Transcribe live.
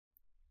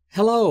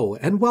Hello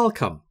and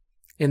welcome.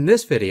 In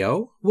this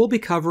video, we'll be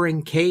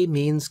covering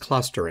k-means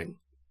clustering.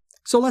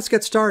 So let's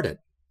get started.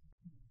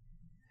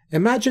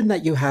 Imagine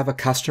that you have a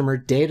customer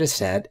data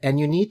set and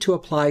you need to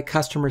apply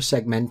customer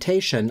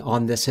segmentation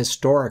on this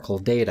historical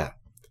data.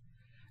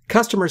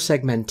 Customer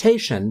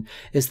segmentation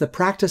is the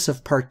practice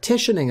of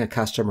partitioning a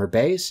customer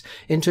base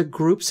into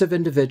groups of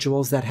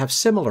individuals that have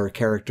similar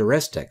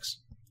characteristics.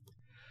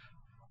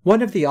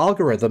 One of the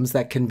algorithms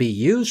that can be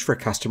used for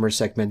customer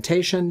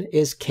segmentation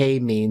is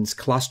k-means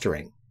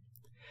clustering.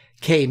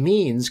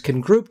 K-means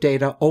can group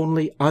data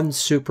only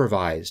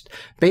unsupervised,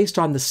 based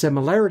on the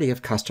similarity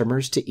of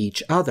customers to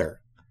each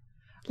other.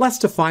 Let's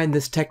define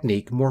this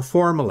technique more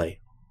formally.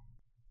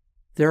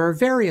 There are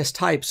various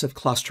types of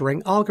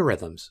clustering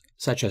algorithms,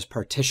 such as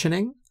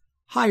partitioning,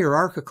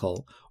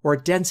 hierarchical, or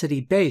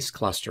density-based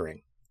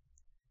clustering.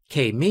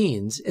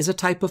 K-means is a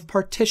type of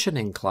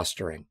partitioning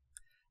clustering.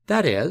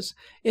 That is,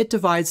 it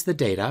divides the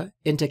data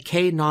into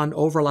k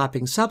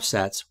non-overlapping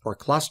subsets, or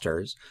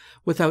clusters,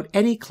 without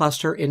any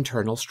cluster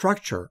internal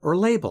structure or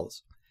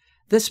labels.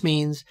 This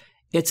means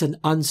it's an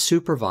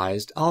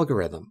unsupervised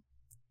algorithm.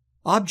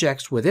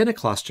 Objects within a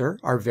cluster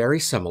are very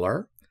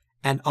similar,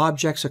 and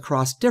objects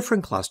across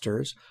different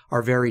clusters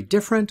are very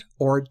different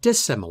or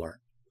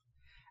dissimilar.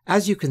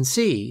 As you can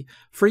see,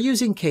 for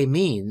using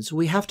k-means,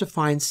 we have to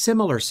find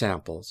similar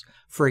samples,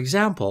 for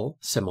example,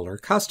 similar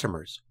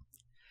customers.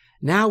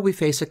 Now we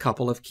face a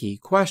couple of key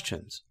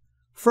questions.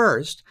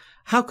 First,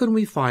 how can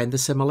we find the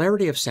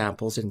similarity of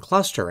samples in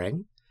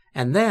clustering?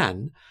 And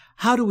then,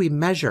 how do we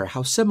measure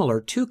how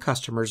similar two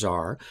customers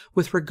are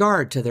with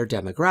regard to their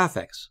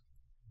demographics?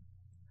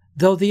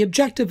 Though the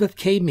objective of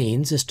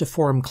k-means is to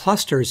form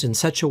clusters in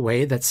such a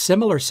way that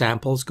similar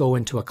samples go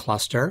into a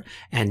cluster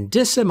and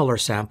dissimilar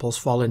samples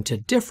fall into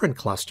different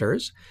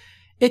clusters,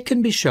 it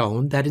can be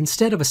shown that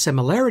instead of a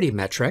similarity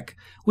metric,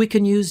 we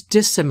can use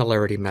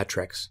dissimilarity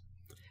metrics.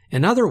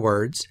 In other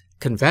words,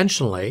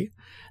 conventionally,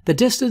 the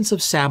distance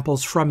of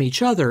samples from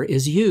each other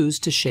is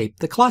used to shape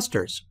the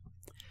clusters.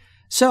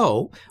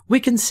 So, we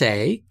can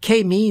say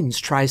k-means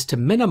tries to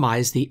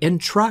minimize the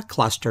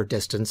intra-cluster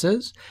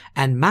distances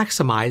and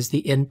maximize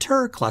the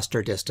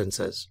inter-cluster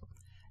distances.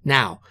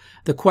 Now,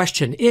 the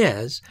question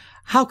is,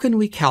 how can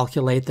we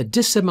calculate the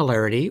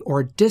dissimilarity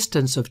or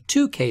distance of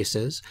two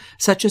cases,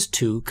 such as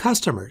two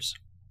customers?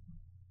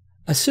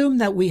 Assume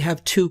that we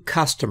have two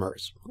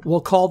customers.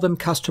 We'll call them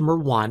customer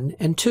 1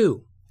 and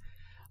 2.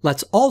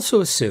 Let's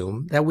also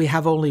assume that we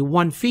have only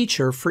one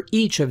feature for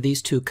each of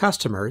these two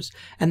customers,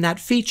 and that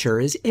feature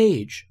is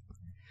age.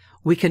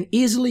 We can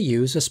easily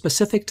use a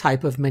specific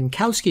type of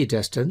Minkowski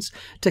distance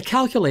to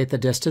calculate the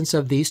distance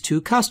of these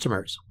two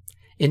customers.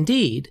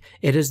 Indeed,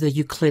 it is the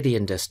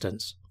Euclidean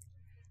distance.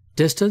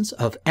 Distance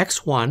of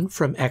x1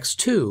 from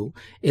x2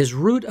 is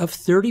root of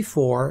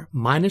 34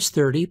 minus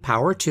 30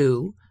 power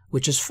 2,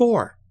 which is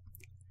 4.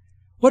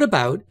 What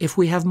about if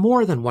we have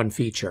more than one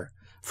feature,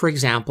 for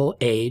example,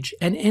 age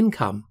and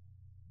income?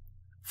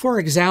 For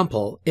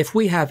example, if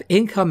we have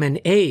income and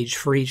age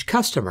for each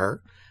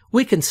customer,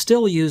 we can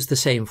still use the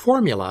same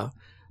formula,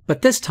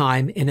 but this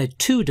time in a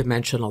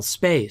two-dimensional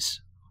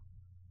space.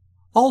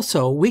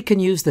 Also, we can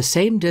use the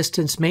same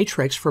distance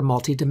matrix for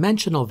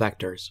multidimensional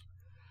vectors.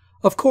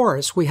 Of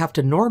course, we have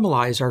to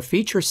normalize our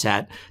feature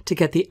set to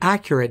get the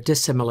accurate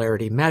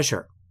dissimilarity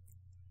measure.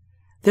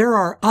 There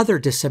are other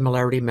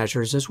dissimilarity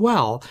measures as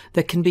well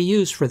that can be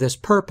used for this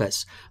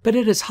purpose, but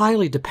it is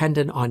highly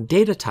dependent on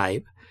data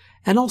type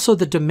and also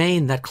the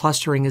domain that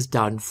clustering is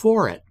done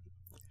for it.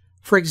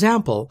 For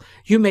example,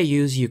 you may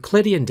use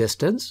Euclidean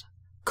distance,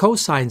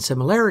 cosine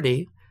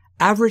similarity,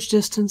 average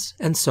distance,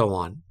 and so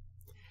on.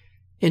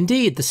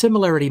 Indeed, the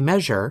similarity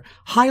measure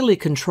highly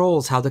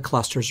controls how the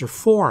clusters are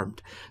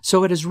formed,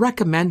 so it is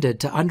recommended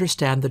to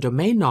understand the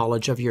domain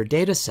knowledge of your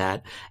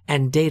dataset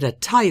and data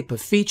type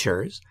of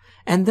features,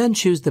 and then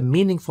choose the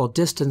meaningful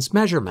distance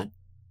measurement.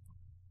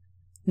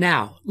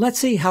 Now, let's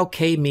see how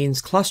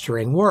k-means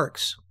clustering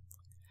works.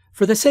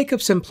 For the sake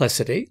of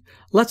simplicity,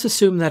 let's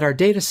assume that our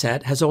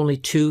dataset has only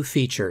two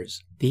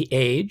features, the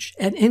age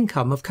and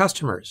income of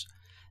customers.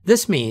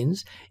 This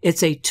means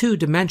it's a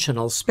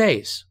two-dimensional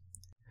space.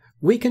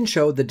 We can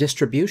show the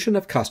distribution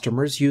of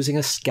customers using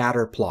a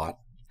scatter plot.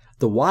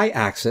 The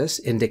y-axis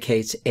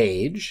indicates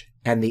age,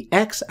 and the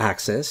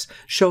x-axis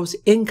shows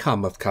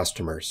income of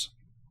customers.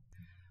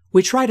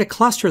 We try to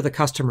cluster the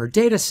customer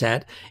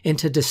dataset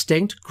into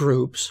distinct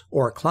groups,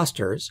 or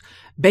clusters,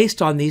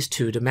 based on these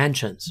two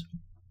dimensions.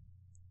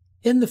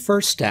 In the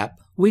first step,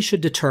 we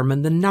should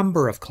determine the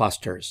number of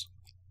clusters.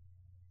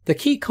 The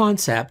key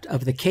concept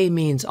of the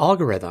k-means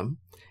algorithm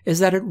is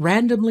that it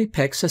randomly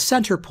picks a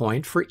center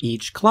point for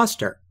each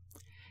cluster.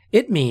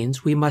 It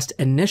means we must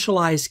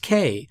initialize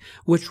k,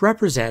 which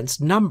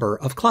represents number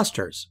of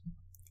clusters.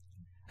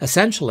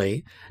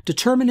 Essentially,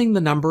 determining the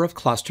number of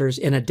clusters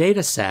in a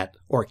dataset,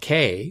 or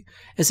k,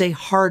 is a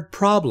hard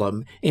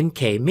problem in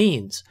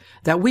k-means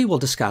that we will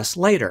discuss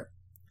later.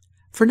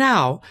 For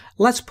now,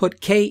 let's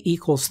put k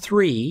equals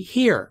 3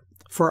 here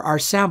for our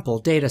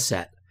sample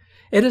dataset.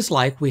 It is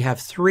like we have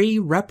 3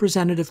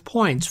 representative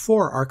points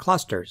for our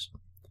clusters.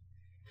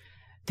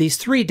 These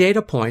 3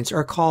 data points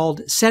are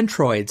called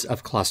centroids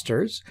of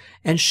clusters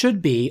and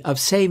should be of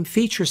same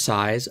feature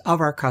size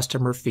of our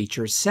customer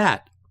feature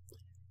set.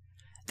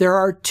 There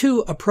are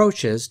 2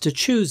 approaches to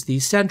choose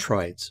these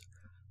centroids.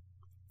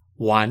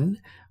 1.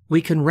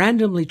 We can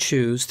randomly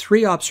choose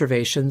 3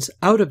 observations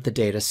out of the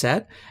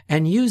dataset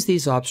and use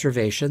these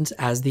observations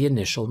as the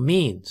initial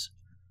means.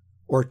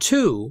 Or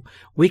 2,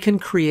 we can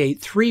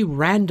create 3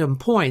 random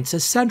points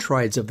as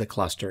centroids of the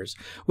clusters,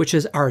 which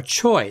is our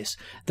choice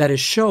that is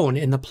shown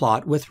in the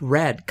plot with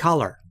red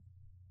color.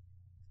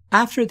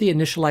 After the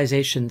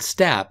initialization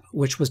step,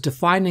 which was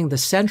defining the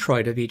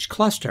centroid of each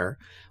cluster,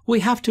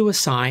 we have to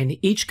assign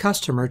each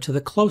customer to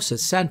the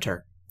closest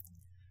center.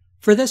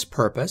 For this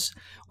purpose,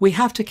 we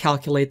have to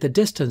calculate the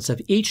distance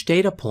of each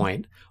data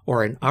point,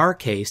 or in our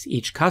case,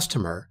 each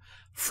customer,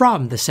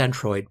 from the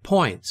centroid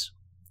points.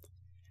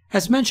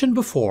 As mentioned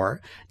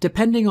before,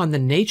 depending on the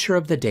nature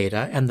of the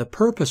data and the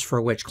purpose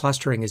for which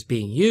clustering is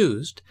being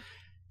used,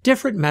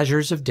 different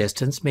measures of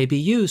distance may be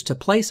used to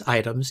place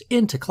items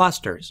into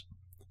clusters.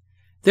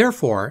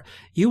 Therefore,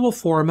 you will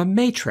form a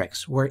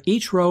matrix where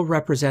each row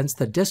represents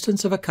the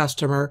distance of a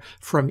customer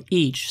from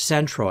each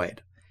centroid.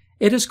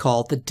 It is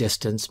called the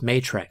distance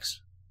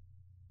matrix.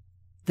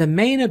 The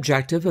main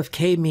objective of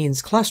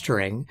k-means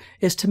clustering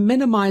is to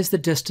minimize the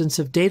distance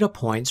of data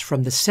points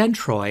from the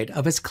centroid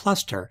of its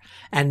cluster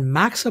and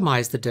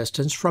maximize the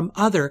distance from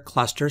other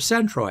cluster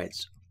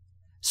centroids.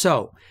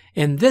 So,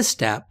 in this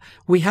step,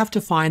 we have to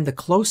find the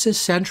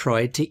closest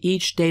centroid to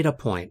each data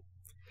point.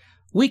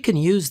 We can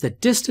use the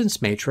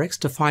distance matrix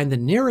to find the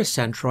nearest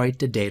centroid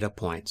to data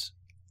points.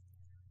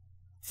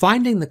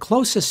 Finding the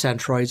closest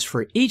centroids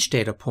for each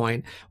data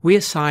point, we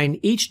assign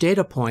each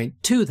data point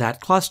to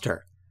that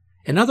cluster.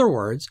 In other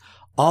words,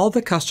 all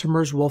the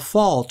customers will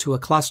fall to a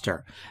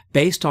cluster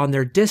based on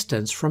their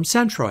distance from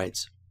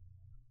centroids.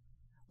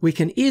 We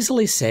can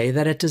easily say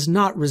that it does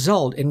not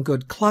result in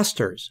good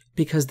clusters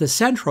because the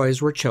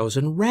centroids were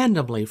chosen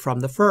randomly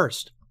from the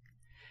first.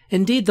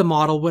 Indeed, the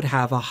model would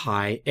have a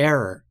high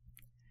error.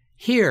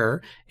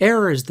 Here,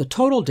 error is the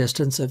total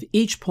distance of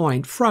each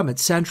point from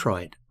its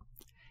centroid.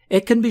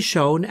 It can be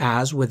shown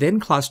as within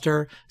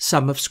cluster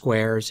sum of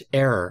squares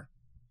error.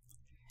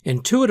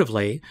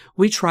 Intuitively,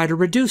 we try to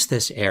reduce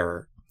this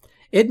error.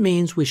 It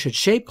means we should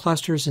shape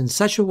clusters in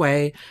such a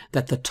way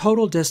that the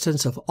total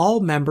distance of all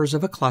members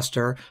of a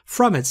cluster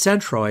from its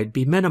centroid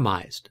be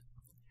minimized.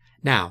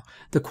 Now,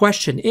 the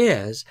question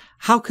is,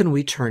 how can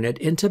we turn it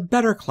into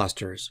better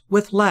clusters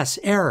with less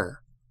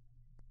error?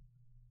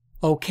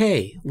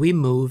 Okay, we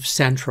move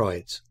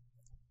centroids.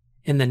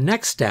 In the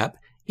next step,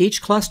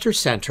 each cluster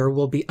center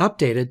will be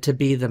updated to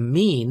be the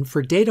mean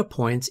for data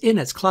points in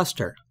its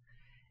cluster.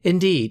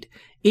 Indeed,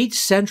 each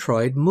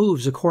centroid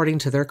moves according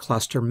to their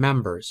cluster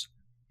members.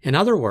 In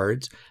other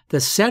words, the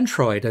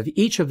centroid of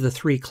each of the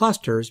 3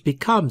 clusters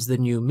becomes the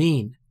new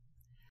mean.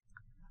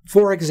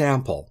 For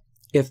example,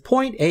 if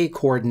point A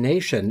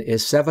coordination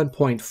is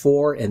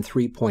 7.4 and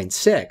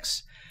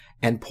 3.6,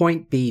 and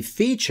point B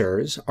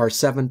features are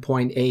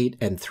 7.8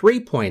 and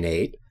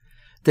 3.8,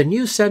 the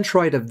new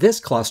centroid of this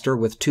cluster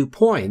with 2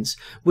 points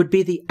would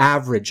be the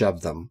average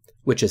of them,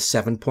 which is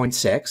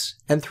 7.6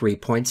 and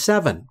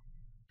 3.7.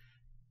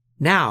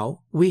 Now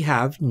we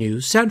have new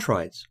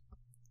centroids.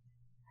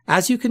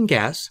 As you can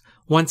guess,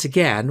 once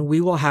again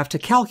we will have to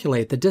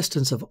calculate the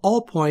distance of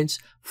all points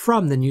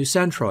from the new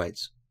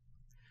centroids.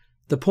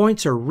 The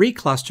points are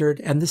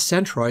reclustered and the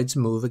centroids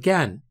move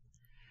again.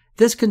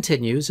 This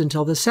continues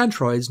until the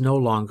centroids no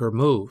longer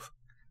move.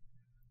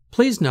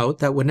 Please note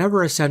that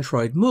whenever a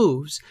centroid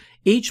moves,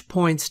 each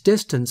point's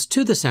distance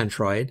to the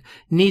centroid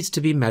needs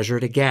to be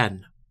measured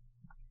again.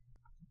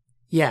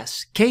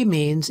 Yes,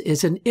 k-means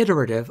is an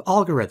iterative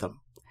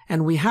algorithm,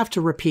 and we have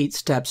to repeat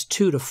steps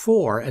 2 to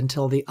 4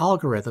 until the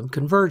algorithm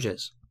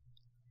converges.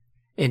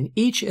 In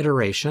each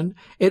iteration,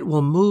 it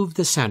will move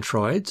the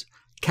centroids,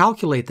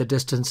 calculate the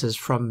distances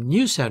from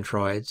new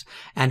centroids,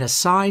 and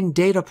assign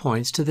data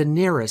points to the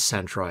nearest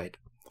centroid.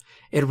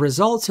 It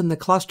results in the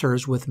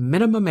clusters with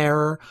minimum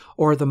error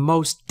or the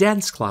most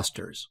dense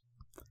clusters.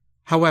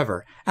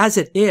 However, as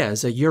it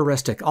is a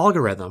heuristic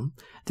algorithm,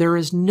 there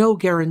is no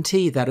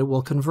guarantee that it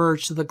will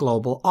converge to the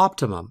global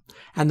optimum,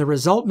 and the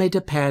result may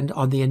depend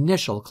on the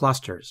initial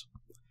clusters.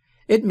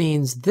 It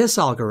means this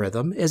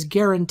algorithm is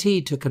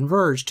guaranteed to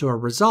converge to a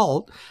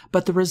result,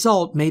 but the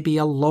result may be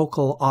a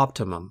local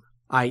optimum,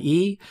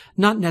 i.e.,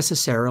 not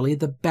necessarily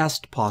the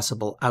best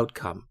possible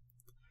outcome.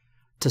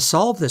 To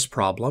solve this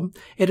problem,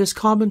 it is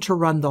common to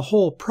run the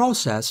whole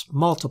process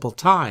multiple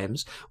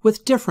times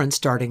with different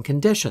starting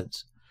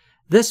conditions.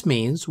 This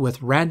means with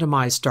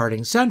randomized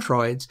starting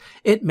centroids,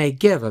 it may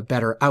give a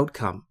better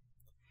outcome.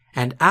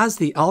 And as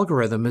the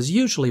algorithm is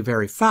usually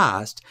very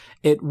fast,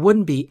 it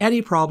wouldn't be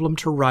any problem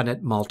to run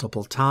it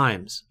multiple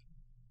times.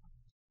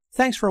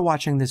 Thanks for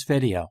watching this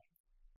video.